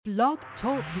Blog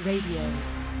Talk Radio.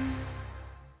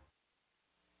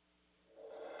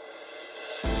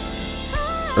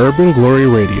 Urban Glory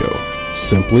Radio,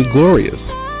 simply glorious.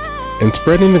 In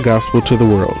spreading the gospel to the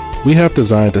world, we have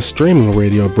designed a streaming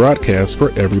radio broadcast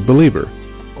for every believer.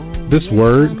 This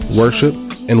word, worship,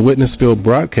 and witness-filled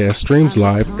broadcast streams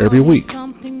live every week.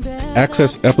 Access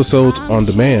episodes on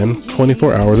demand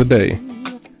 24 hours a day.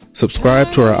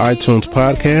 Subscribe to our iTunes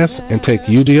podcast and take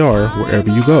UDR wherever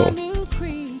you go.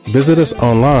 Visit us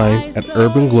online at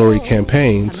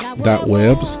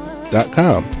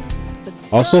urbanglorycampaigns.webs.com.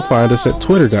 Also find us at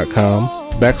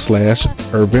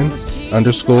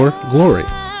twitter.com/urban_glory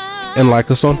and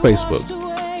like us on Facebook.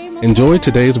 Enjoy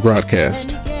today's broadcast.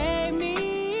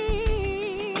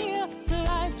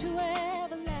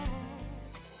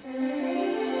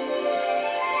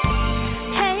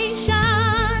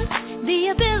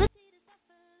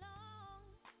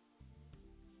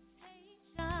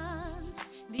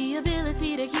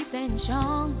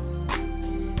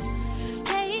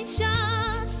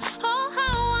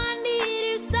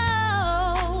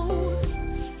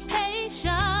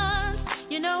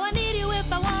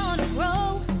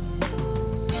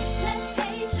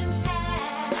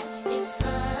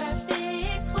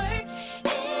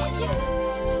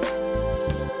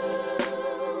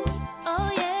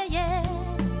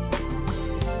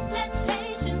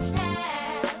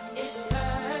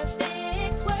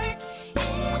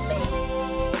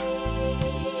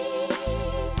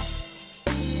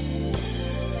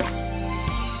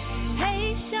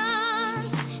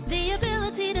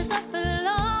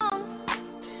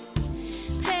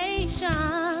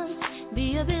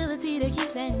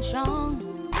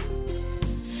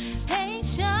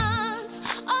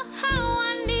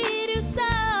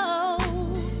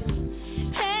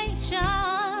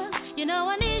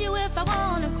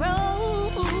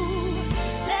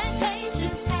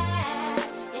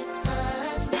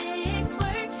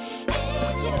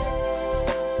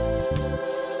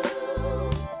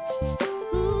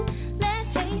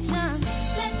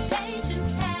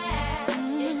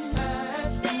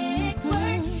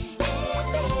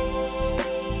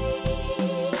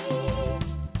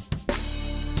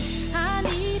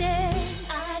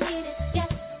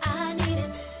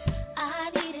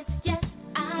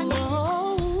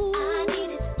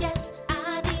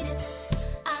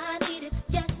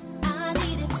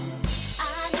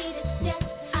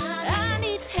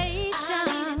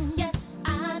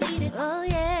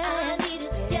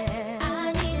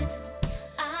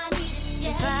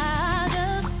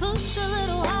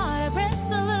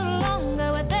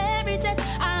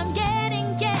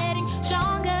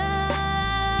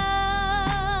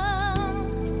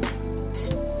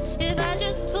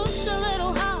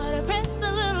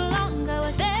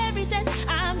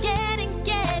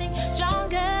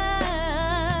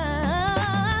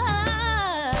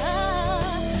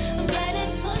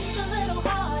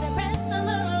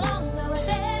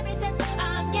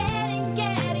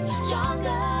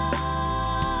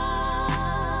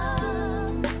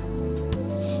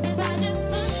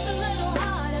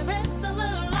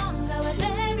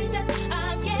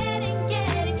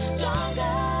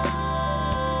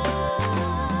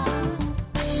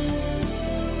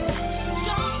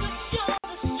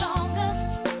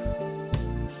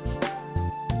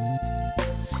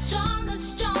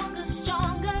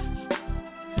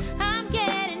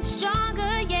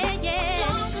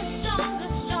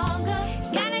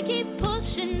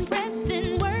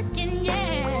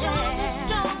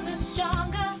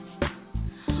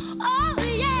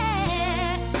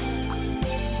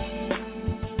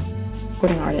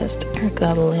 Recording artist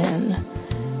Erica Lynn.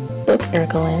 Book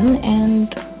Erica Lynn and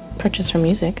purchase her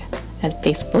music at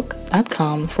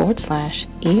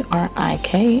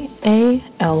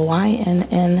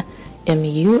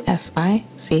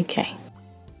facebook.com/ErikaLynnMusick.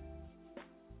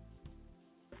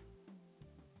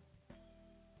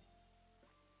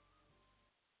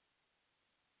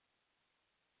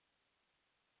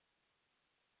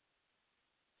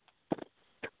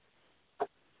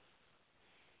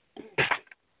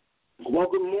 Well,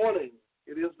 good morning.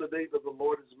 It is the day that the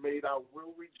Lord has made. I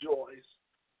will rejoice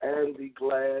and be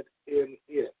glad in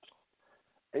it.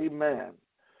 Amen.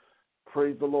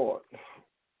 Praise the Lord.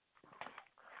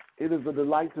 It is a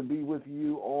delight to be with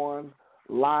you on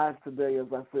live today.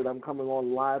 As I said, I'm coming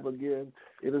on live again.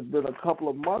 It has been a couple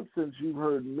of months since you've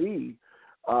heard me.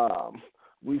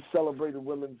 We celebrated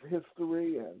Women's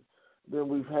History, and then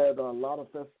we've had a lot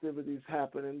of festivities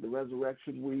happening, the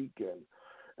Resurrection Week and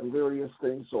various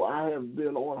things. So I have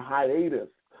been on hiatus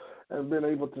and been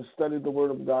able to study the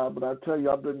Word of God. But I tell you,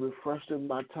 I've been refreshed in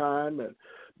my time and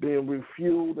being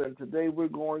refueled. And today we're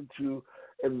going to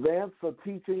advance a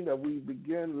teaching that we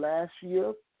began last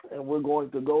year, and we're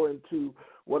going to go into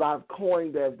what I've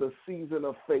coined as the season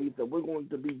of faith, and we're going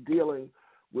to be dealing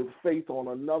with faith on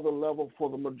another level for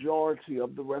the majority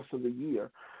of the rest of the year.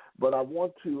 But I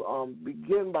want to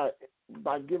begin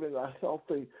by giving a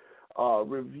healthy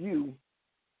review,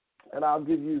 and I'll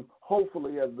give you,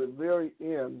 hopefully, at the very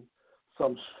end,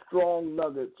 some strong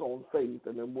nuggets on faith,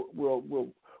 and then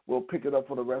we'll pick it up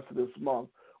for the rest of this month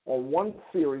on one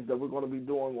series that we're going to be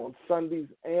doing on Sundays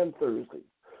and Thursdays.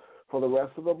 For the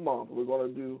rest of the month, we're going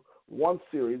to do one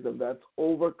series, and that's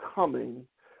Overcoming,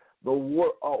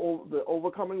 the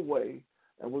Overcoming Way,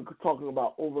 and we're talking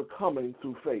about overcoming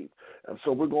through faith. And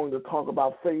so we're going to talk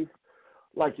about faith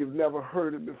like you've never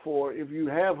heard it before. If you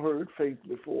have heard faith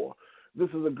before, this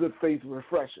is a good faith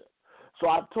refresher. So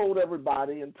I've told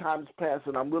everybody in times past,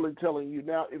 and I'm really telling you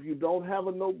now, if you don't have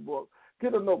a notebook,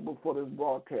 get a notebook for this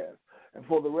broadcast. And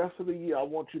for the rest of the year, I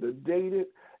want you to date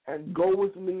it and go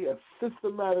with me as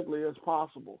systematically as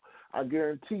possible. I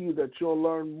guarantee you that you'll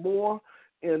learn more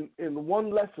in one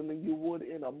lesson than you would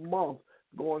in a month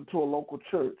going to a local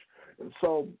church. And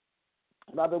so,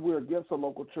 not that we're against a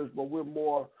local church, but we're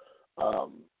more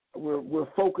we're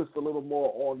focused a little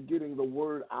more on getting the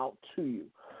word out to you.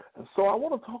 And so I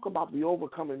want to talk about the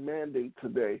overcoming mandate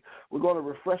today. We're going to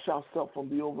refresh ourselves on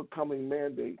the overcoming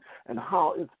mandate and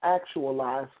how it's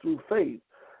actualized through faith.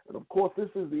 And, of course, this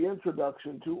is the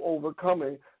introduction to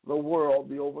overcoming the world,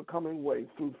 the overcoming way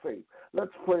through faith.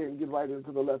 Let's pray and get right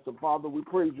into the lesson. Father, we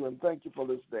praise you and thank you for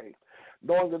this day.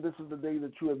 Knowing that this is the day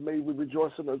that you have made, we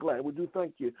rejoice and are glad. We do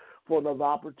thank you for another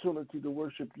opportunity to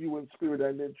worship you in spirit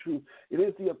and in truth. It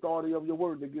is the authority of your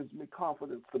word that gives me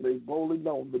confidence to make boldly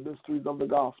known the mysteries of the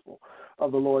gospel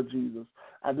of the Lord Jesus.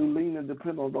 I do lean and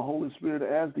depend on the Holy Spirit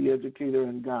as the educator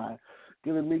and guide,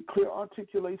 giving me clear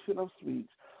articulation of speech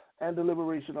and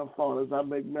deliberation of thought as I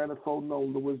make manifold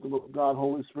known the wisdom of God.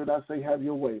 Holy Spirit, I say, have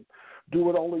your way. Do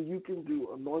what only you can do.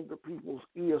 Anoint the people's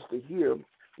ears to hear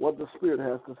what the Spirit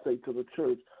has to say to the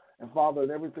church. And, Father,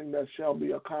 in everything that shall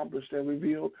be accomplished and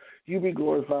revealed, you be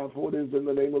glorified, for it is in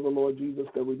the name of the Lord Jesus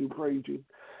that we do praise you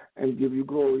and give you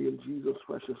glory in Jesus'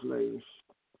 precious name.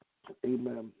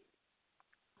 Amen.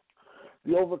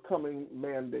 The overcoming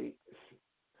mandate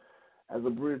as a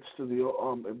bridge to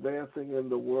the advancing in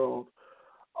the world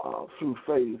through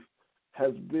faith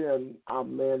has been our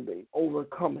mandate,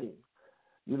 overcoming.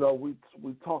 You know,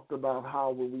 we talked about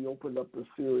how when we opened up the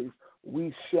series,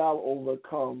 we shall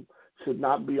overcome should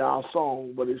not be our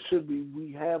song, but it should be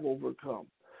we have overcome.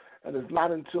 And it's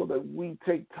not until that we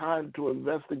take time to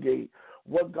investigate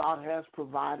what God has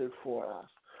provided for us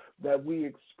that we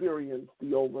experience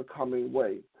the overcoming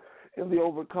way. In the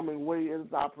overcoming way is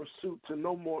our pursuit to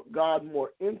know God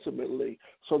more intimately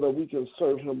so that we can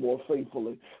serve him more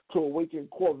faithfully, to awaken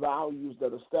core values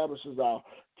that establishes our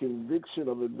conviction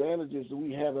of advantages that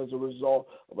we have as a result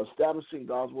of establishing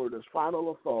God's word as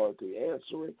final authority,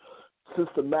 answering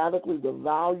systematically the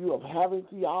value of having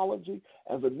theology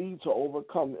as a need to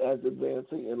overcome as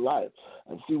advancing in life.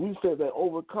 And see, we said that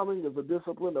overcoming is a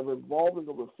discipline of involving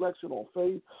a reflection on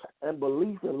faith and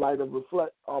belief in light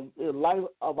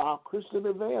of our Christian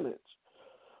advantage.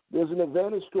 There's an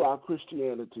advantage to our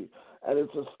Christianity, and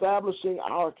it's establishing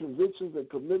our convictions and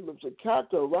commitments and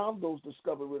character around those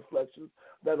discovered reflections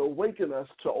that awaken us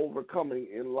to overcoming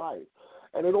in life.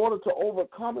 And in order to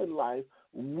overcome in life,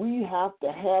 we have to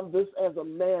have this as a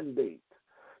mandate.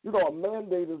 You know, a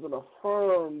mandate is an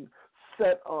affirmed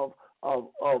set of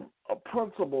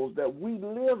principles that we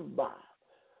live by.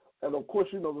 And, of course,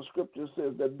 you know, the scripture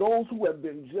says that those who have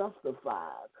been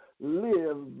justified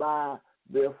live by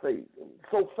their faith.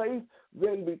 So faith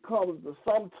then becomes the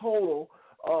sum total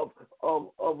of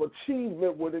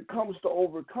achievement when it comes to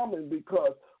overcoming,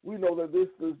 because we know that this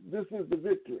is the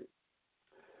victory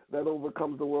that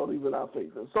overcomes the world, even our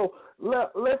faith. And so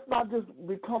let's not just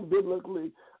become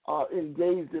biblically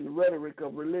engaged in rhetoric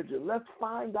of religion. Let's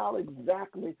find out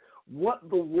exactly what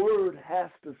the word has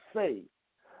to say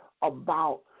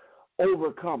about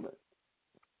overcoming.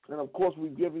 And, of course,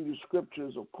 we've given you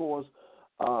scriptures, of course,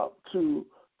 to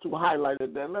highlight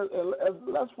it. And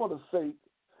let's for the sake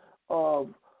of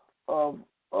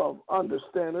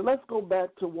understanding, let's go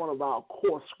back to one of our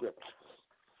core scriptures.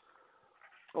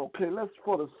 Okay, let's,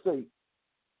 for the sake,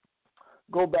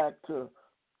 go back to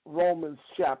Romans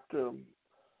chapter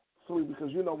 3,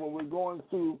 because, you know, when we're going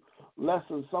through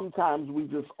lessons, sometimes we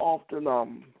just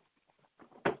often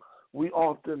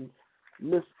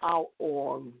miss out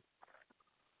on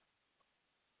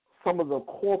some of the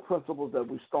core principles that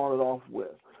we started off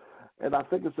with. And I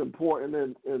think it's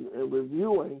important in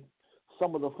reviewing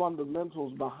some of the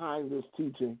fundamentals behind this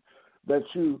teaching that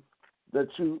you that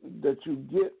you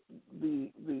get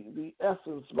the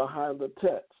essence behind the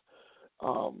text.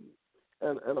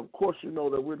 And of course, you know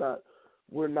that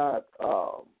we're not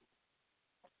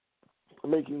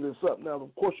making this up. Now,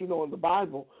 of course, you know in the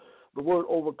Bible, the word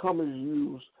overcome is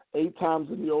used 8 times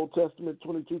in the Old Testament,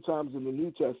 22 times in the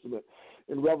New Testament.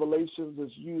 In Revelations,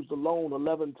 it's used alone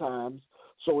 11 times,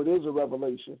 so it is a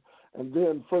revelation. And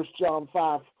then 1 John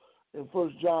 5, in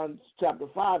 1 John chapter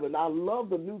 5, and I love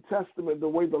the New Testament, the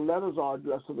way the letters are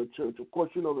addressed to the church. Of course,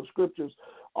 you know the scriptures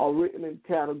are written in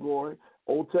category: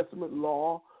 Old Testament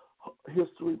law,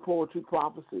 history, poetry,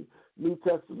 prophecy; New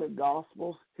Testament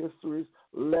gospels, histories,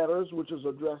 letters, which is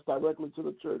addressed directly to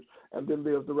the church, and then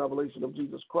there's the revelation of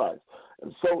Jesus Christ.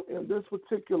 And so in this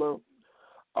particular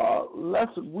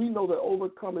lesson, we know that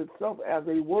overcome itself as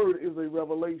a word is a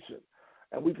revelation.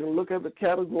 And we can look at the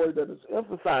category that is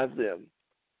emphasized in,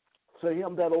 to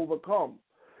him that overcome.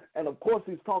 And of course,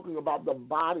 he's talking about the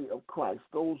body of Christ,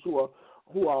 those who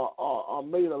are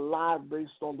made alive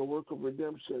based on the work of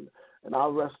redemption and our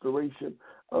restoration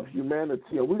of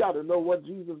humanity. And we got to know what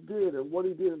Jesus did and what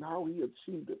he did and how he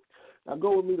achieved it. Now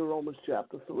go with me to Romans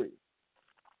chapter 3.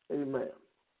 Amen.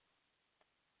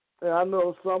 And I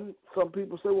know some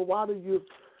people say, well, why do you,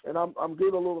 and I'm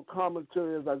getting a little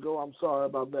commentary as I go. I'm sorry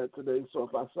about that today. So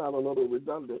if I sound a little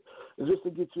redundant, it's just to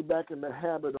get you back in the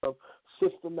habit of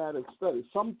systematic study.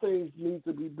 Some things need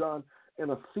to be done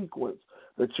in a sequence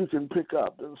that you can pick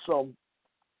up. And so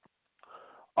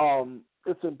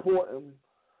it's important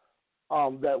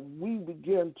that we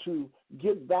begin to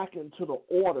get back into the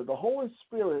order. The Holy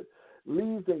Spirit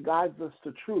leads and guides us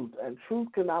to truth, and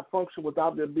truth cannot function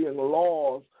without there being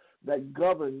laws that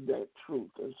govern that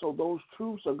truth. And so those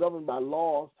truths are governed by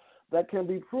laws that can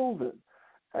be proven.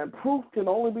 And proof can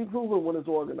only be proven when it's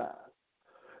organized.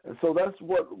 And so that's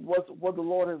what the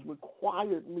Lord has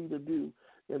required me to do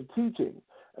in teaching,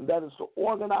 and that is to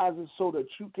organize it so that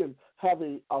you can have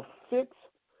a fixed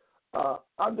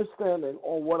understanding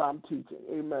on what I'm teaching.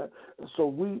 Amen. And so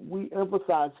we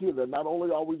emphasize here that not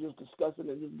only are we just discussing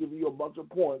and just giving you a bunch of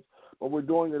points, but we're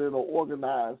doing it in an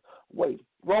organized way.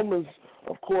 Romans,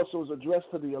 of course, was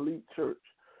addressed to the elite church.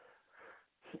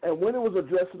 And when it was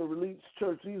addressed to the elite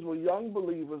church, these were young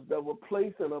believers that were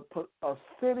placed in a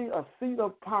seat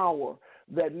of power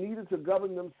that needed to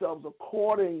govern themselves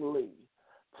accordingly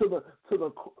to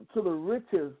the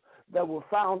riches that were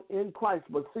found in Christ.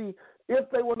 But see, if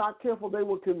they were not careful, they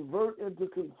would convert into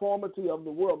conformity of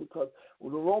the world, because the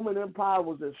Roman Empire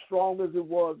was as strong as it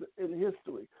was in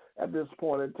history at this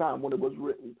point in time when it was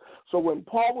written. So when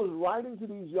Paul was writing to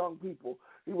these young people,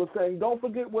 he was saying, don't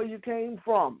forget where you came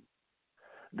from.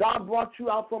 God brought you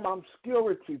out from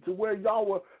obscurity to where y'all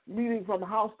were meeting from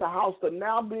house to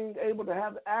now being able to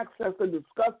have access to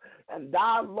discuss and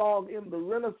dialogue in the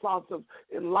renaissance of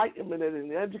enlightenment and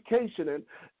in education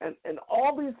and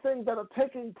all these things that are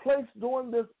taking place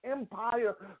during this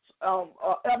empire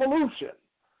evolution.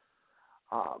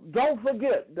 Don't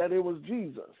forget that it was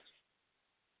Jesus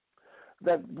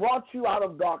that brought you out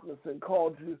of darkness and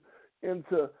called you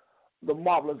into the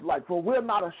marvelous light. For we're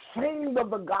not ashamed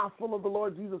of the gospel of the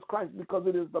Lord Jesus Christ, because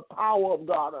it is the power of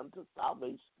God unto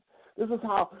salvation. This is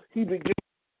how he begins.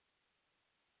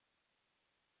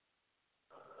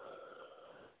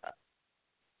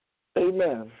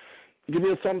 Amen. Give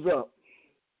me a thumbs up.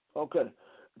 Okay.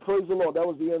 Praise the Lord. That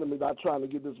was the enemy not trying to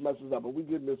get this message out, but we're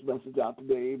getting this message out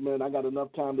today. Amen. I got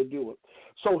enough time to do it.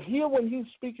 So here when he's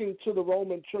speaking to the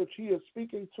Roman church, he is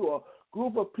speaking to a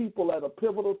group of people at a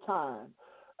pivotal time,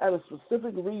 at a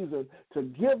specific reason, to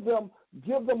give them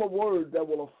a word that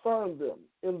will affirm them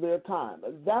in their time.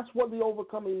 And that's what the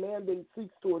overcoming mandate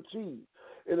seeks to achieve.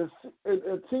 It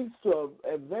seeks to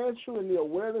advance you in the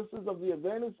awarenesses of the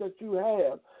advantage that you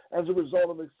have as a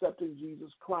result of accepting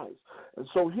Jesus Christ. And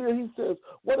so here he says,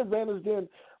 what advantage then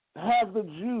have the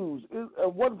Jews?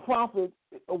 What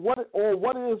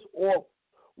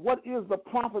is the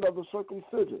profit of the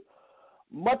circumcision?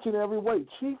 Much in every way,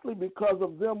 chiefly because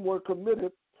of them were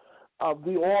committed of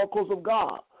the oracles of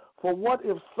God. For what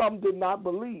if some did not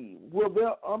believe? Will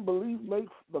their unbelief make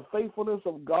the faithfulness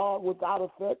of God without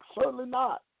effect? Certainly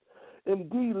not.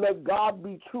 Indeed, let God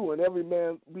be true and every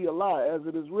man be a liar, as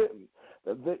it is written,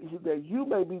 that you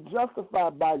may be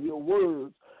justified by your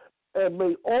words and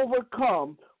may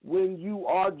overcome when you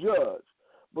are judged.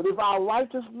 But if our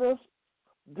righteousness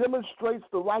demonstrates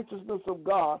the righteousness of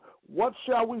God, what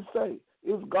shall we say?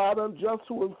 Is God unjust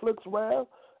who inflicts wrath?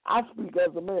 I speak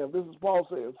as a man. This is Paul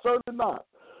saying. Certainly not.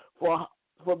 For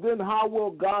then how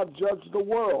will God judge the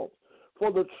world? For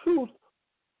if the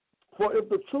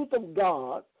truth of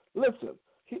God, listen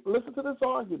to this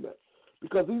argument,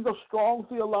 because these are strong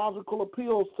theological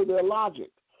appeals to their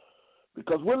logic.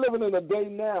 Because we're living in a day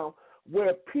now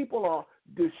where people are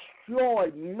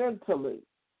destroyed mentally.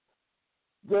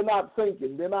 They're not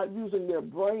thinking. They're not using their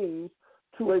brains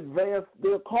to advance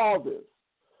their causes.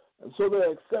 And so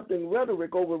they're accepting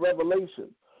rhetoric over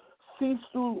revelation. Cease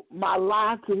through my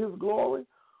lie to his glory.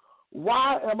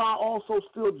 Why am I also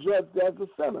still judged as a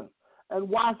sinner? And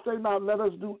why say not, let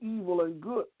us do evil and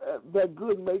good, that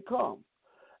good may come?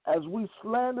 As we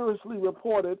slanderously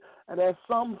reported, and as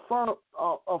some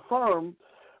affirm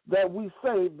that we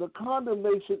say, the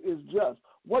condemnation is just.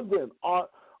 What then?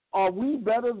 Are we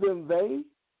better than they?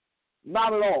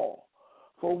 Not at all.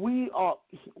 For we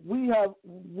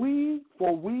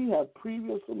have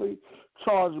previously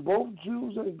charged both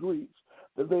Jews and Greeks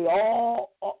that they are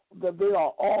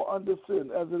all under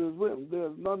sin, as it is written. There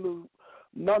is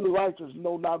none righteous,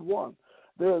 no, not one.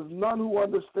 There is none who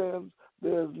understands.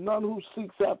 There is none who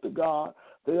seeks after God.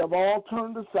 They have all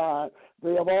turned aside.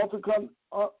 They have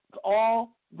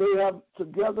they have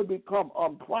together become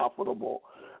unprofitable.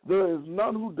 There is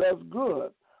none who does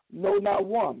good, no, not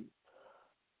one.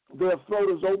 Their throat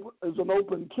is an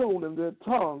open tomb, and their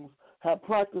tongues have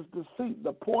practiced deceit,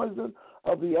 the poison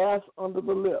of the ass under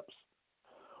the lips,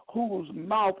 whose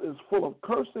mouth is full of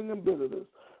cursing and bitterness.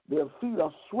 Their feet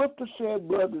are swift to shed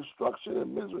blood, destruction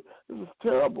and misery. This is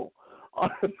terrible.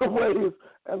 The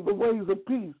ways of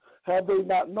peace have they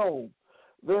not known.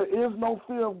 There is no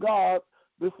fear of God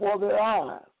before their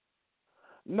eyes.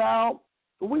 Now,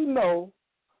 we know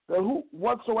that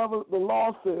whatsoever the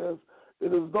law says,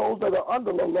 it is those that are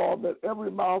under the law that every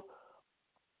mouth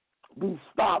be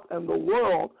stopped, and the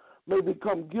world may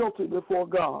become guilty before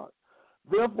God.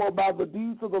 Therefore, by the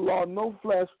deeds of the law, no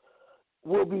flesh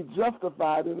will be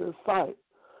justified in his sight.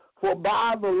 For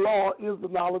by the law is the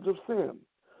knowledge of sin.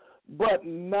 But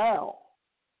now,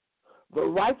 the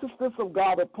righteousness of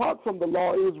God apart from the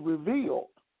law is revealed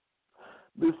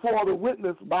before the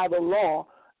witness by the law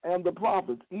and the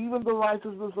prophets, even the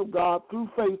righteousness of God through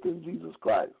faith in Jesus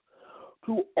Christ,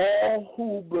 to all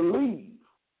who believe.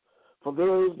 For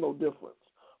there is no difference.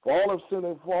 For all have sinned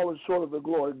and fallen short of the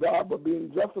glory of God, but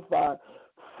being justified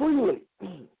freely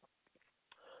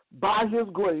by his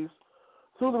grace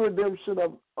through the redemption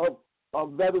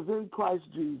of that is in Christ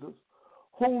Jesus,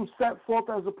 whom set forth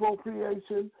as a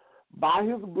propitiation by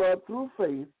his blood through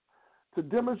faith to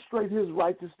demonstrate his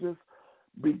righteousness,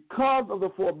 because of the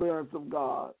forbearance of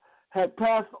God, had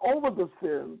passed over the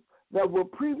sins that were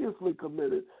previously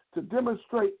committed, to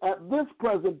demonstrate at this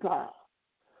present time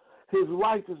his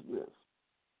righteousness,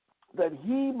 that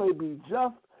he may be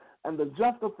just and the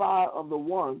justifier of the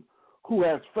one who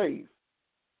has faith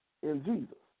in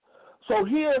Jesus. So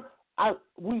here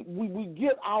we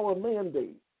get our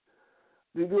mandate.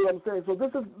 You know what I'm saying? So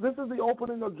this is the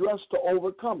opening address to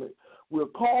overcoming. We're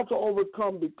called to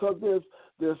overcome because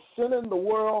there's sin in the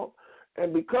world,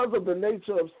 and because of the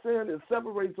nature of sin, it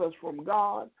separates us from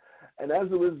God. And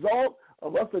as a result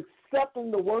of us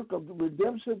accepting the work of the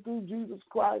redemption through Jesus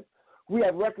Christ, we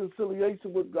have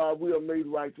reconciliation with God. We are made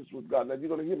righteous with God. Now, you're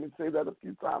going to hear me say that a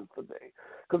few times today,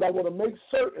 because I want to make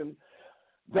certain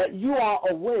that you are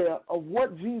aware of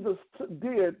what Jesus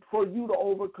did for you to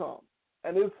overcome.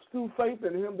 And it's through faith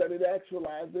in him that it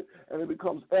actualizes it, and it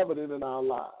becomes evident in our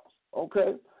lives.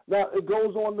 Okay? Now, it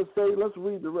goes on to say, let's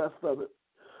read the rest of it.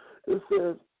 It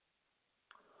says,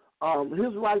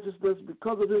 his righteousness,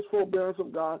 because of his forbearance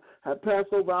of God, had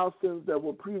passed over our sins that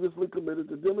were previously committed,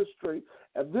 to demonstrate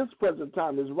at this present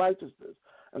time his righteousness,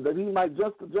 and that he might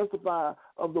justify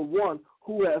of the one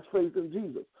who has faith in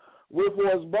Jesus.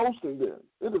 Wherefore is boasting then?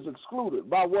 It is excluded.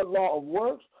 By what law of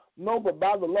works? No, but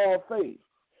by the law of faith.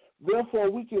 Therefore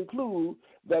we conclude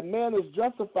that man is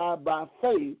justified by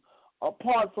faith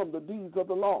apart from the deeds of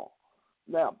the law.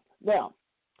 Now,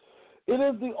 it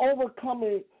is the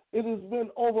overcoming. It has been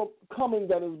overcoming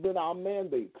that has been our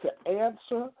mandate, to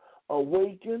answer,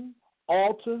 awaken,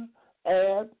 alter,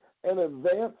 add, and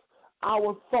advance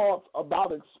our thoughts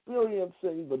about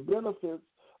experiencing the benefits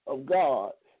of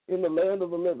God in the land of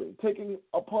the living, taking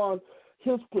upon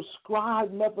his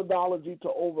prescribed methodology to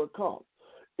overcome.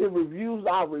 It reviews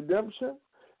our redemption,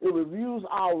 it reviews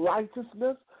our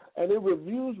righteousness, and it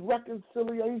reviews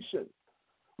reconciliation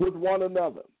with one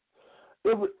another.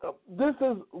 This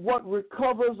is what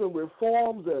recovers and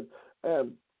reforms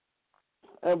and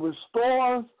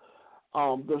restores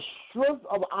the strength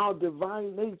of our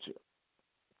divine nature,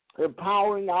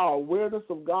 empowering our awareness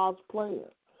of God's plan.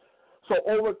 So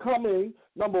overcoming,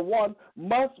 number one,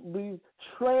 must be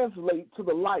translate to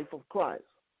the life of Christ.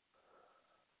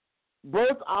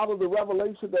 Birth out of the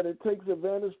revelation that it takes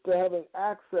advantage to having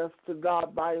access to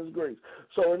God by his grace.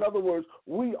 So in other words,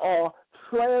 we are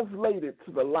translated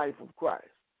to the life of Christ.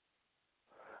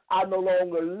 I no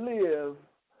longer live,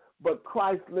 but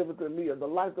Christ liveth in me. And the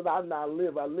life that I now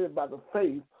live, I live by the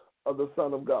faith of the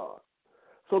Son of God.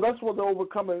 So that's what the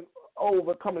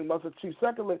overcoming must achieve.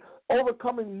 Secondly,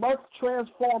 overcoming must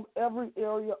transform every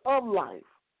area of life.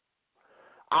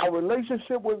 Our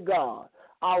relationship with God,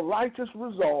 our righteous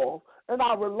resolve, and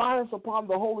our reliance upon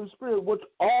the Holy Spirit, which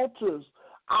alters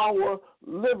our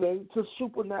living to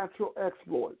supernatural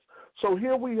exploits. So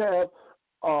here we have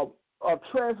a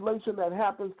translation that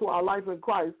happens to our life in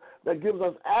Christ that gives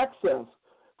us access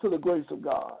to the grace of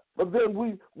God. But then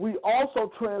we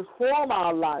also transform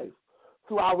our life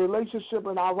through our relationship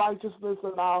and our righteousness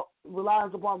and our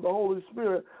reliance upon the Holy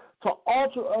Spirit to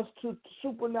alter us to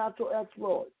supernatural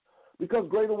exploits. Because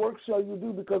greater works shall you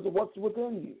do because of what's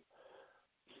within you.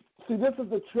 See, this is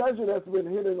the treasure that's been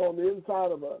hidden on the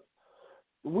inside of us.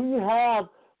 We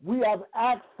have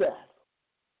access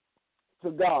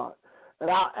to God, and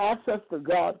our access to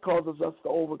God causes us to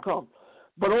overcome.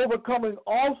 But overcoming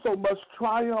also must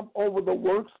triumph over the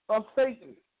works of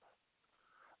Satan.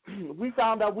 We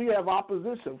found out we have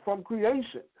opposition from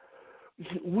creation.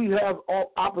 We have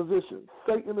opposition.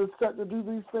 Satan is set to do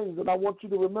these things, and I want you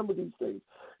to remember these things.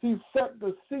 He's set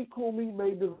to seek whom he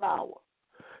may devour.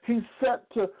 He's set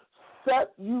to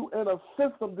set you in a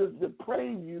system that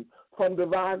deprave you from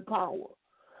divine power.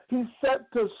 He's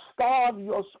set to starve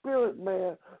your spirit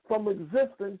man from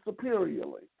existing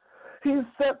superiorly. He's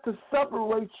set to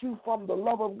separate you from the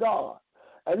love of God.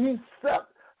 And he's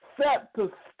set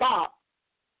to stop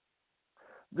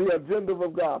the agenda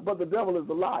of God. But the devil is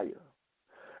a liar.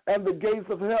 And the gates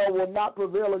of hell will not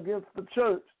prevail against the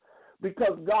church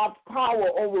because God's power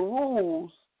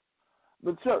overrules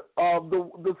the church of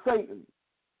the Satan.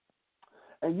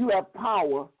 And you have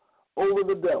power over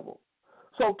the devil.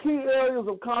 So key areas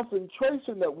of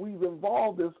concentration that we've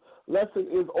involved this lesson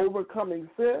is overcoming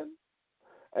sin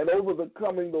and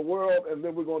overcoming the world, and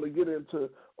then we're going to get into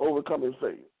overcoming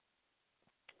faith.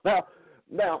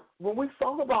 Now, when we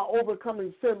talk about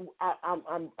overcoming sin,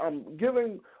 I'm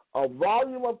giving a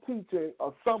volume of teaching, a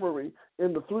summary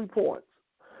in the 3 points.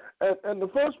 And the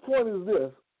first point is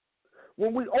this.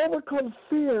 When we overcoming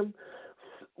sin,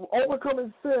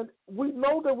 we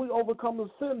know that we overcome the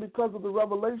sin because of the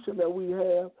revelation that we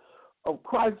have of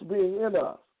Christ being in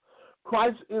us.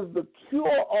 Christ is the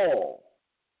cure-all,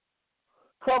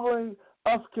 covering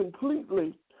us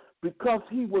completely because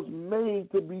he was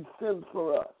made to be sin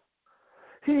for us.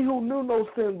 He who knew no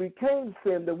sin became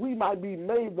sin that we might be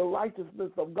made the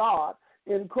righteousness of God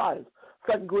in Christ.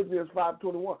 2 Corinthians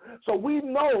 5:21. So we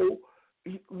know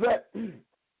that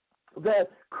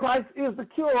Christ is the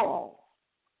cure-all.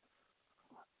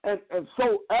 And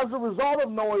so as a result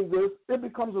of knowing this, it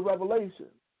becomes a revelation.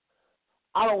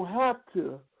 I don't have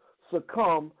to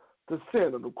succumb to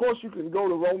sin. And, of course, you can go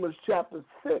to Romans chapter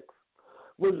 6,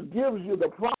 which gives you the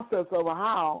process of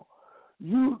how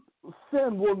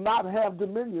sin will not have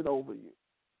dominion over you.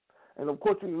 And, of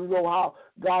course, you know how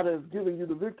God has given you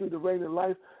the victory to reign in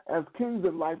life as kings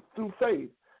in life through faith,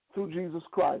 through Jesus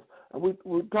Christ. And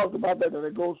we talked about that, and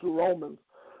it goes through Romans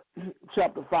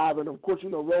chapter 5. And, of course, you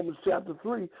know Romans chapter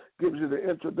 3 gives you the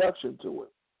introduction to it.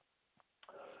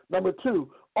 Number 2,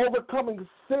 overcoming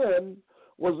sin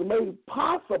was made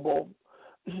possible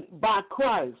by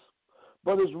Christ,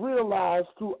 but is realized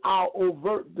through our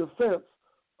overt defense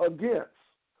against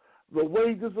the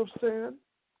wages of sin,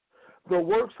 the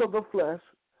works of the flesh,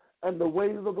 and the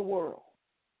ways of the world.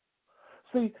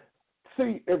 See,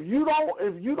 if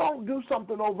you don't do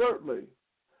something overtly,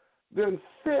 then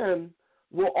sin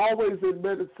will always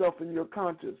embed itself in your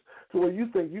conscience to where you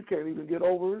think you can't even get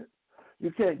over it,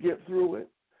 you can't get through it,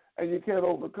 and you can't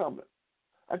overcome it.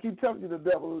 I keep telling you the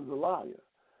devil is a liar.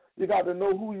 You got to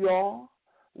know who you are,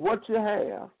 what you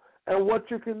have, and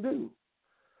what you can do.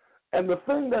 And the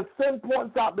thing that sin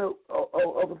points out of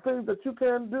the things that you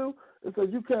can do is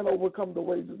that you can't overcome the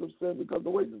wages of sin because the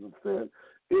wages of sin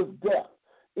is death.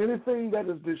 Anything that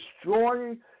is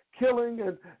destroying, killing,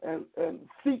 and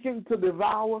seeking to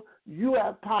devour, you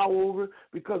have power over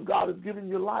because God has given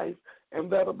you life and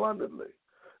that abundantly.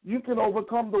 You can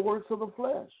overcome the works of the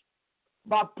flesh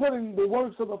by putting the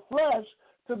works of the flesh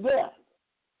to death.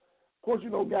 Of course, you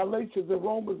know, Galatians and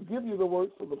Romans give you the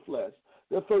works of the flesh.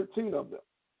 There are 13 of them.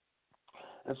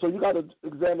 And so you got to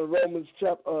examine Galatians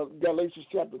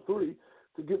chapter 3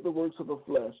 to get the works of the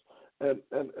flesh. And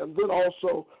then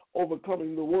also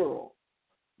overcoming the world.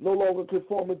 No longer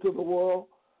conforming to the world.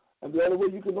 And the only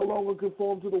way you can no longer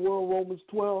conform to the world, Romans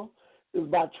 12, is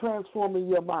by transforming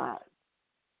your mind.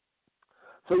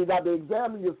 So you got to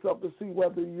examine yourself to see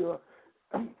whether you're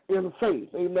in faith.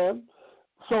 Amen?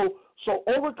 So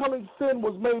overcoming sin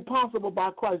was made possible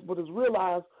by Christ, but is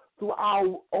realized through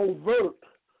our overt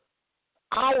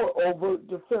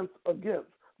defense against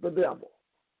the devil.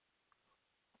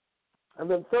 And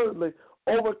then thirdly,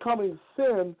 overcoming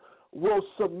sin will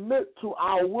submit to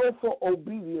our willful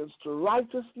obedience to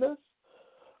righteousness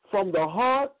from the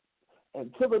heart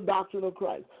and to the doctrine of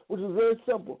Christ, which is very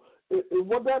simple.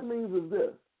 What that means is this: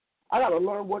 I got to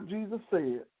learn what Jesus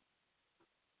said.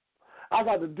 I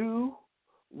got to do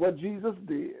what Jesus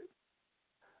did.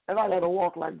 And I got to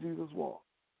walk like Jesus walked.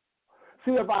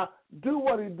 See, if I do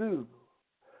what he do,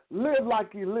 live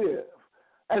like he lived,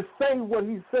 and say what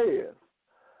he says,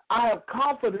 I have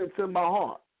confidence in my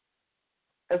heart.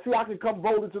 And see, I can come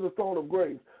boldly to the throne of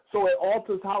grace. So it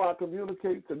alters how I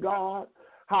communicate to God,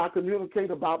 how I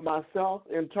communicate about myself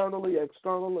internally,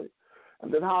 externally,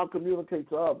 and then how I communicate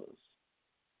to others.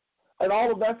 And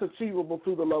all of that's achievable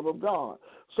through the love of God.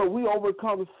 So we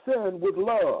overcome sin with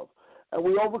love. And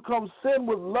we overcome sin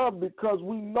with love because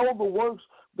we know the works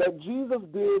that Jesus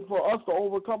did for us to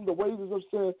overcome the wages of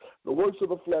sin, the works of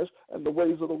the flesh, and the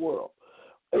ways of the world.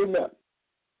 Amen.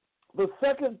 The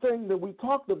second thing that we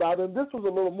talked about, and this was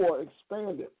a little more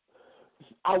expanded,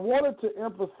 I wanted to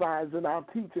emphasize in our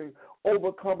teaching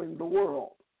overcoming the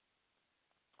world.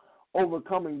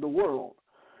 Overcoming the world.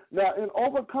 Now, in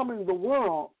overcoming the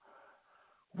world,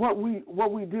 what we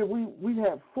did, we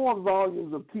had 4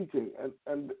 volumes of teaching,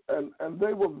 and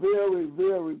they were very,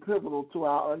 very pivotal to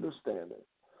our understanding.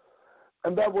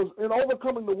 And that was, in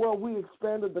overcoming the world, we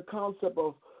expanded the concept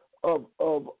of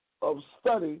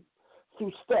study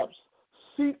through steps,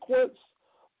 sequence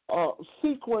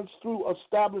through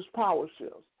established power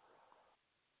shifts.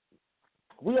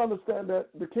 We understand that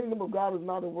the kingdom of God is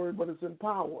not in word, but it's in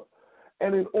power.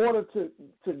 And in order to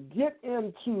get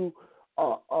into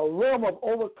a realm of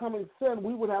overcoming sin,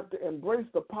 we would have to embrace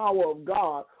the power of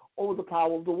God over the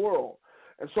power of the world.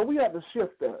 And so we had to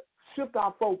shift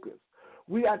our focus.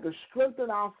 We had to strengthen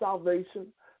our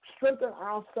salvation, strengthen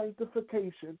our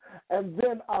sanctification, and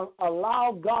then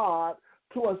allow God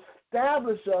to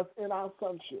establish us in our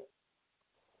sonship.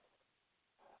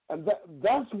 And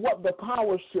that's what the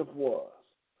power shift was.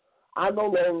 I no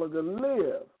longer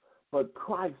live, but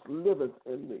Christ liveth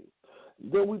in me.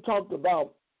 Then we talked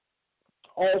about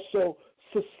also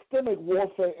systemic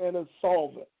warfare and its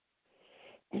solvent.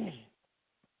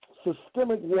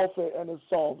 Systemic warfare and its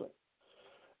solvent.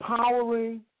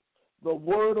 Powering the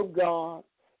word of God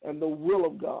and the will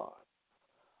of God.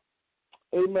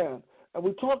 Amen. And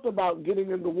we talked about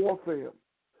getting into warfare.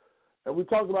 And we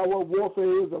talked about what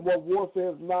warfare is and what warfare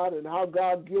is not, and how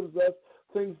God gives us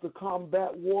things to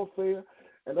combat warfare.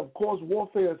 And, of course,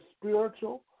 warfare is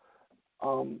spiritual.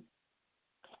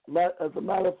 As a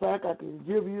matter of fact, I can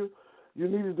give you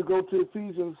needed to go to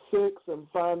Ephesians 6 and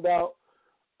find out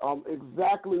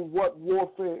exactly what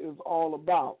warfare is all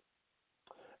about.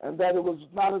 And that it was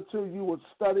not until you would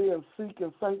study and seek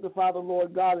and sanctify the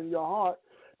Lord God in your heart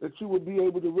that you would be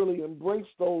able to really embrace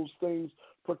those things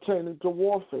pertaining to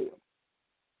warfare.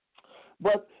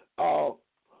 But for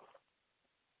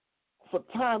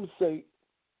time's sake,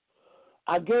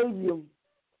 I gave you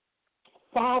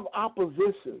 5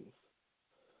 oppositions.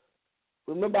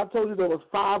 Remember, I told you there was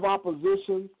 5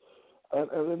 oppositions, and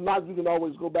if not, you can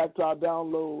always go back to our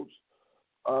downloads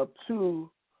to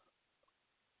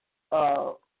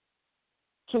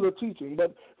the teaching.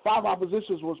 But 5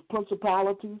 oppositions was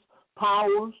principalities,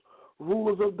 powers,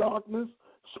 rulers of darkness,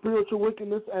 spiritual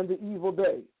wickedness, and the evil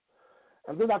day.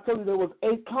 And then I told you there was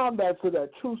 8 combats to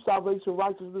that: truth, salvation,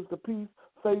 righteousness, the peace,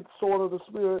 faith, sword of the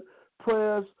Spirit,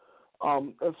 prayers,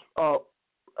 and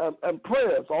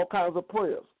prayers, all kinds of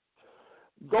prayers.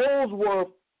 Those were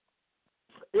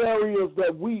areas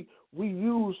that we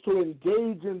use to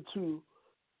engage into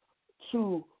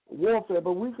warfare,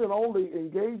 but we can only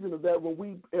engage into that when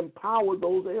we empower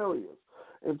those areas.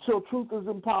 Until truth is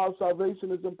empowered,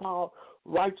 salvation is empowered,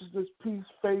 righteousness, peace,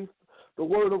 faith, the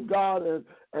word of God,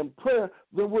 and prayer,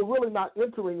 then we're really not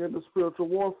entering into spiritual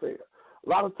warfare. A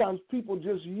lot of times people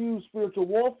just use spiritual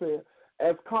warfare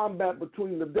as combat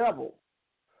between the devil.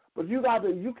 But you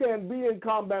can't be in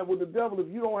combat with the devil if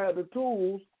you don't have the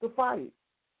tools to fight.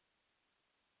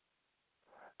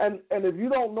 And if you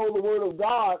don't know the word of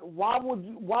God, why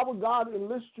would God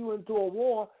enlist you into a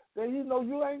war that you know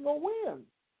you ain't gonna win?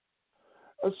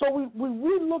 And so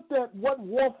we looked at what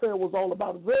warfare was all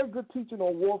about. A very good teaching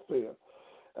on warfare.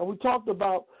 And we talked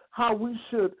about how we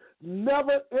should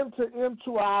never enter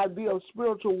into our idea of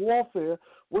spiritual warfare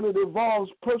when it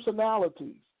involves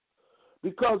personalities.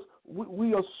 Because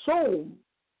we assume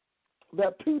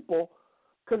that people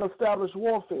can establish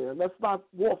warfare, and that's not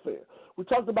warfare. We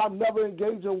talked about never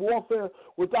engaging in warfare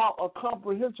without a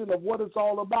comprehension of what it's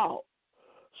all about.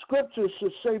 Scriptures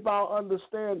should shape our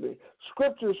understanding.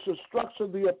 Scriptures should structure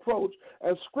the approach,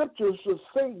 and Scriptures should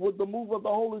sync with the move of the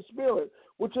Holy Spirit,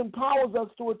 which empowers us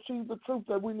to achieve the truth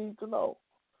that we need to know.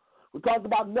 We talked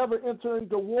about never entering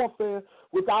into warfare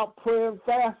without prayer and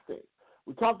fasting.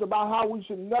 We talked about how we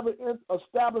should never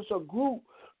establish a group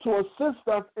to assist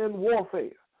us in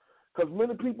warfare. Because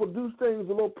many people do things in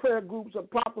little prayer groups and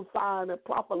prophesying and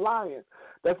prophesying.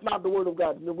 That's not the word of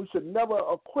God. And we should never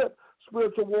equip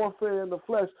spiritual warfare in the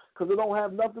flesh because it don't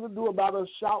have nothing to do about us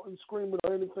shouting, screaming,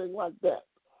 or anything like that.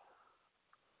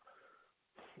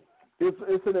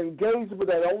 It's an engagement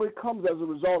that only comes as a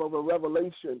result of a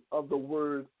revelation of the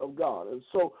Word of God. And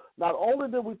so not only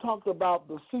did we talk about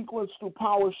the sequence through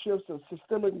power shifts and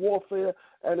systemic warfare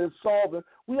and its solving,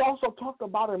 we also talked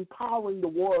about empowering the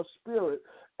war of spirit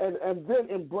and then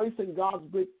embracing God's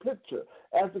big picture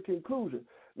as the conclusion.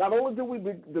 Not only do we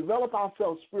develop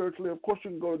ourselves spiritually, of course you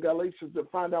can go to Galatians and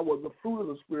find out what the fruit of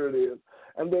the Spirit is,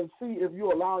 and then see if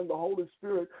you're allowing the Holy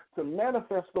Spirit to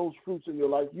manifest those fruits in your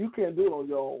life. You can't do it on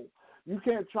your own. You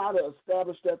can't try to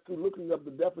establish that through looking up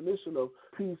the definition of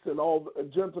peace and all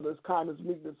gentleness, kindness,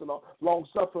 meekness, and long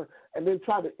suffering, and then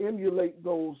try to emulate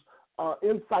those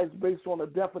insights based on a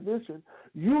definition.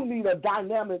 You need a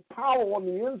dynamic power on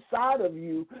the inside of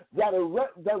you that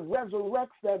resurrects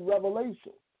that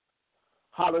revelation.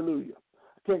 Hallelujah.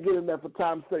 I can't get in there for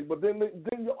time's sake, but then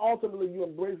you ultimately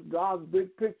embrace God's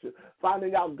big picture,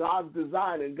 finding out God's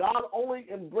design, and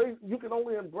you can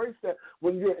only embrace that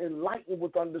when you're enlightened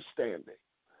with understanding.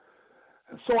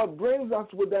 And so it brings us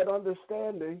with that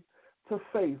understanding to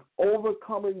faith,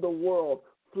 overcoming the world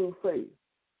through faith.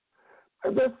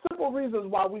 And there's simple reasons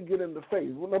why we get into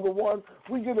faith. Well, number one,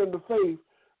 we get into faith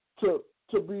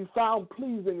to be found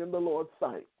pleasing in the Lord's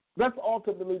sight. That's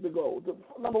ultimately the goal.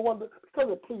 Number one,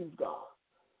 because it pleases God.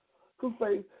 Through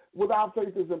faith, without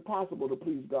faith, it's impossible to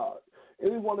please God.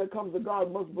 Anyone that comes to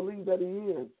God must believe that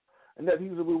He is, and that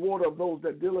He's a rewarder of those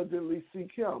that diligently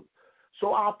seek Him.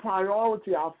 So our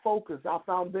priority, our focus, our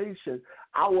foundation,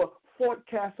 our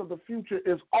forecast of the future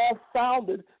is all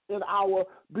founded in our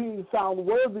being found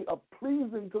worthy of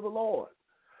pleasing to the Lord.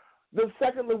 Then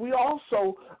secondly, we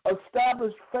also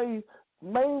establish faith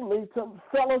mainly to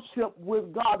fellowship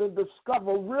with God and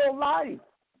discover real life.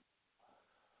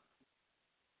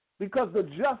 Because the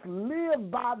just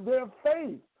live by their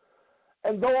faith.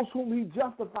 And those whom He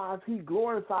justifies, He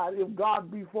glorified. If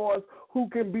God be for us, who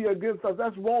can be against us?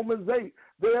 That's Romans 8.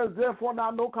 There is therefore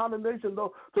now no condemnation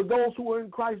to those who are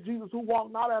in Christ Jesus, who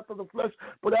walk not after the flesh,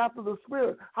 but after the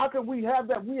Spirit. How can we have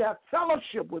that? We have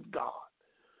fellowship with God.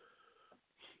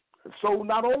 So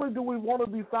not only do we want to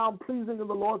be found pleasing in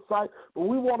the Lord's sight, but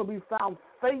we want to be found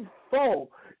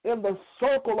faithful in the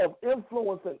circle of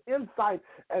influence and insight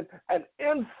and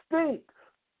instinct,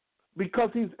 because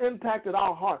He's impacted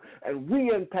our heart and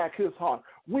we impact His heart.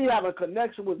 We have a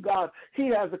connection with God. He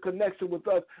has a connection with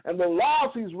us. And the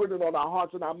laws He's written on our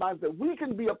hearts and our minds, that we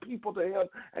can be a people to Him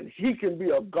and He can be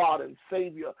a God and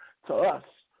Savior to us.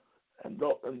 And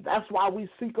that's why we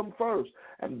seek Him first.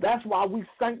 And that's why we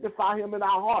sanctify Him in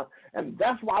our heart. And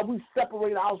that's why we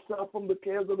separate ourselves from the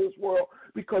cares of this world,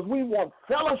 because we want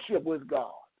fellowship with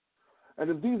God. And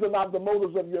if these are not the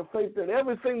motives of your faith, then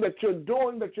everything that you're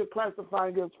doing, that you're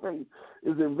classifying as faith,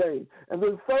 is in vain. And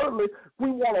then thirdly,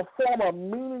 we want to form a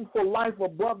meaningful life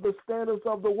above the standards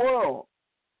of the world.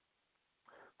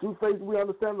 Through faith, we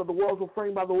understand that the worlds were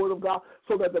framed by the word of God,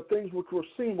 so that the things which were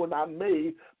seen were not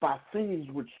made by things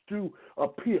which do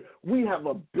appear. We have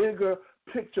a bigger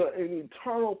picture, an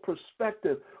eternal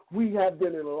perspective. We have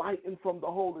been enlightened from the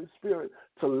Holy Spirit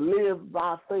to live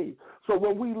by faith. So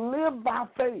when we live by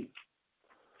faith,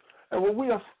 and when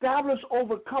we establish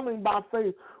overcoming by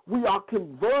faith, we are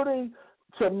converting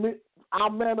to our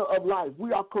manner of life.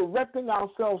 We are correcting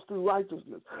ourselves through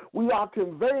righteousness. We are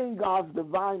conveying God's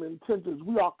divine intentions.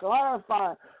 We are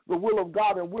clarifying the will of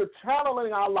God, and we're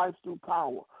channeling our lives through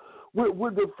power. We're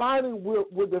defining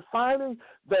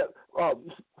that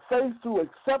faith through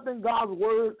accepting God's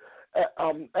word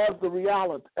as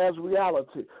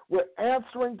reality. We're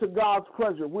answering to God's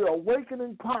pleasure. We're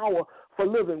awakening power for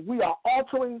living. We are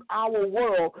altering our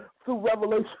world through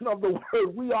revelation of the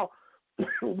word.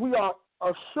 We are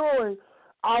assuring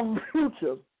our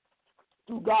future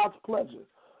through God's pleasure.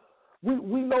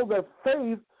 We know that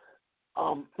faith,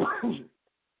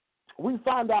 we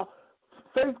find out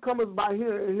faith cometh by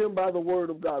hearing, and hearing by the word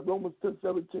of God. Romans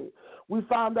 10:17. We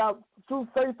find out through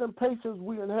faith and patience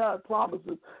we inherit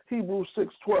promises. Hebrews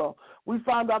 6:12. We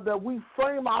find out that we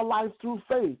frame our life through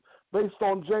faith based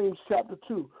on James chapter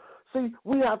 2. See,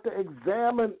 we have to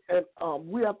examine and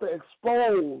we have to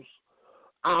expose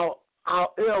our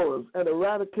errors and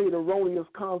eradicate erroneous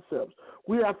concepts.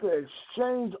 We have to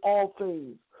exchange all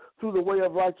things through the way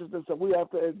of righteousness, and we have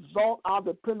to exalt our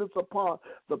dependence upon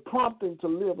the prompting to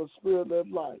live a spirit-led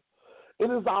life. It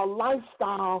is our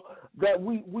lifestyle that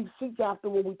we seek after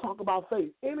when we talk about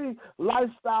faith. Any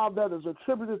lifestyle that is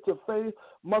attributed to faith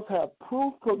must have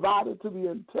proof provided to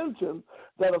the intentions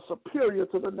that are superior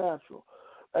to the natural.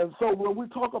 And so when we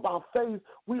talk about faith,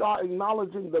 we are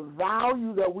acknowledging the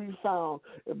value that we found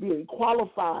in being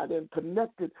qualified and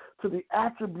connected to the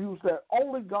attributes that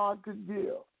only God could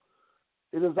give.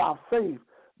 It is our faith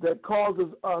that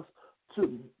causes us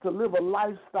to live a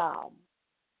lifestyle,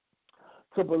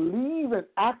 to believe and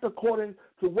act according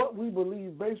to what we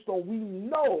believe based on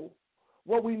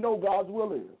what we know God's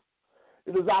will is.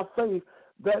 It is our faith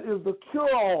that is the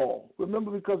cure-all.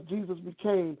 Remember, because Jesus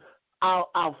became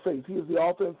our faith. He is the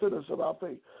author and finisher of our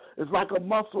faith. It's like a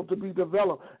muscle to be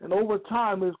developed, and over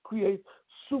time it creates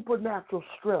supernatural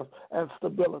strength and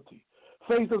stability.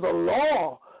 Faith is a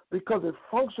law because it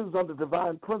functions under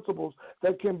divine principles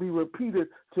that can be repeated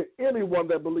to anyone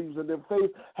that believes in them.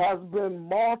 Faith has been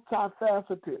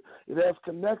multifaceted. It has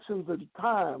connections at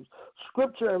times.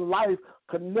 Scripture and life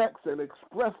connects and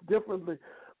express differently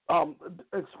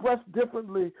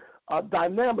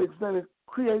dynamics, then it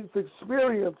creates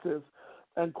experiences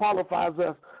and qualifies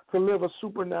us to live a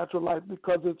supernatural life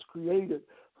because it's created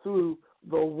through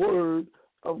the Word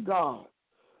of God.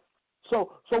 So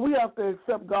we have to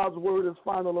accept God's Word as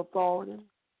final authority.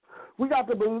 We got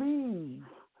to believe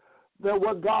that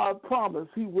what God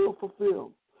promised, He will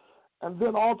fulfill. And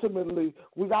then ultimately,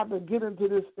 we got to get into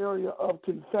this area of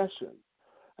confession.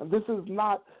 And this is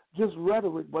not just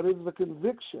rhetoric, but it is a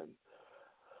conviction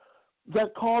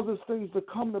that causes things to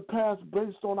come to pass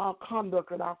based on our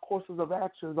conduct and our courses of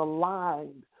actions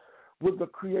aligned with the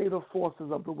creative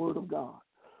forces of the Word of God.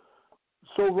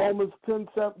 So Romans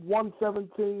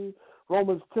 1:17,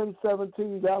 Romans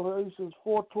 10:17, Galatians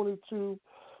 4:22,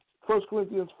 1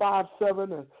 Corinthians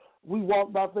 5:7, and we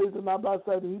walk by faith and not by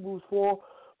sight, in Hebrews 4,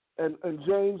 and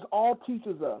James all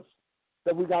teaches us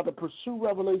that we got to pursue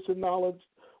revelation knowledge,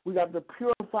 we got to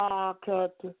purify our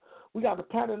character, we got to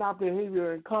pattern our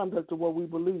behavior and conduct to what we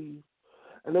believe,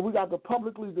 and then we got to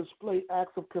publicly display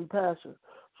acts of compassion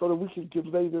so that we can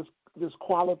convey this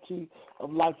quality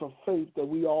of life of faith that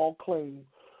we all claim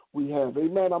we have.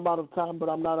 Amen. I'm out of time, but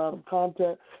I'm not out of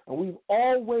content. And we've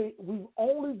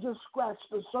only just scratched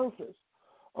the surface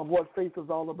of what faith is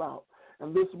all about.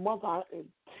 And this month I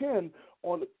intend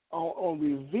on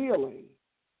revealing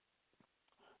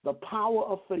the power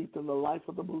of faith in the life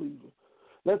of the believer.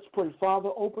 Let's pray. Father,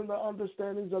 open the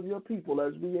understandings of your people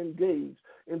as we engage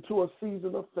into a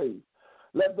season of faith.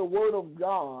 Let the Word of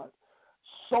God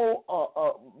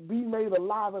be made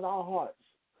alive in our hearts,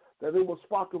 that it will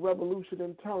spark a revolution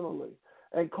internally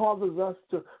and causes us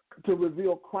to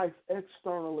reveal Christ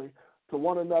externally to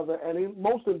one another and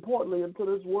most importantly into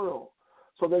this world.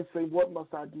 So they say, what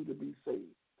must I do to be saved?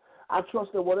 I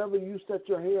trust that whatever you set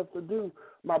your hands to do,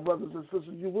 my brothers and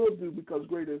sisters, you will do, because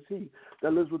greater is He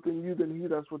that lives within you than he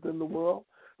that's within the world.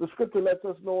 The scripture lets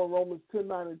us know in Romans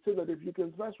 10:9-10 that if you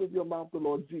confess with your mouth the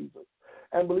Lord Jesus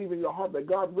and believe in your heart that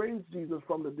God raised Jesus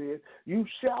from the dead, you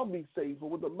shall be saved. For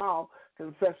with the mouth,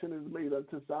 confession is made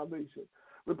unto salvation.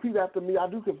 Repeat after me. I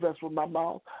do confess with my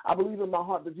mouth. I believe in my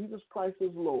heart that Jesus Christ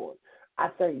is Lord. I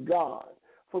thank God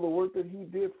for the work that He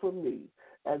did for me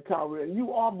at Calvary. And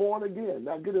you are born again.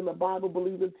 Now get in the Bible,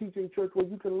 believing, teaching church where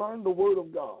you can learn the Word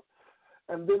of God.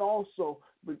 And then also,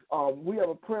 we have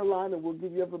a prayer line, and we'll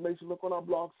give you information. Look on our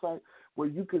blog site where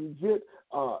you can get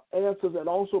answers and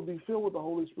also be filled with the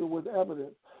Holy Spirit with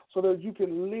evidence so that you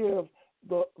can live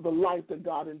the life that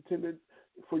God intended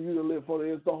for you to live. For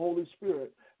it is the Holy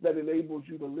Spirit that enables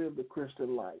you to live the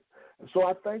Christian life. And so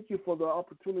I thank you for the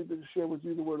opportunity to share with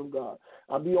you the Word of God.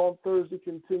 I'll be on Thursday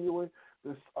continuing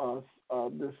this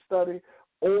study,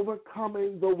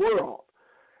 Overcoming the World.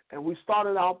 And we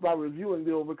started out by reviewing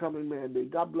the Overcoming Mandate.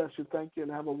 God bless you. Thank you,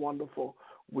 and have a wonderful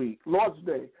week. Lord's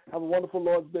Day. Have a wonderful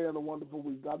Lord's Day and a wonderful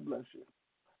week. God bless you.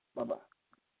 Bye-bye.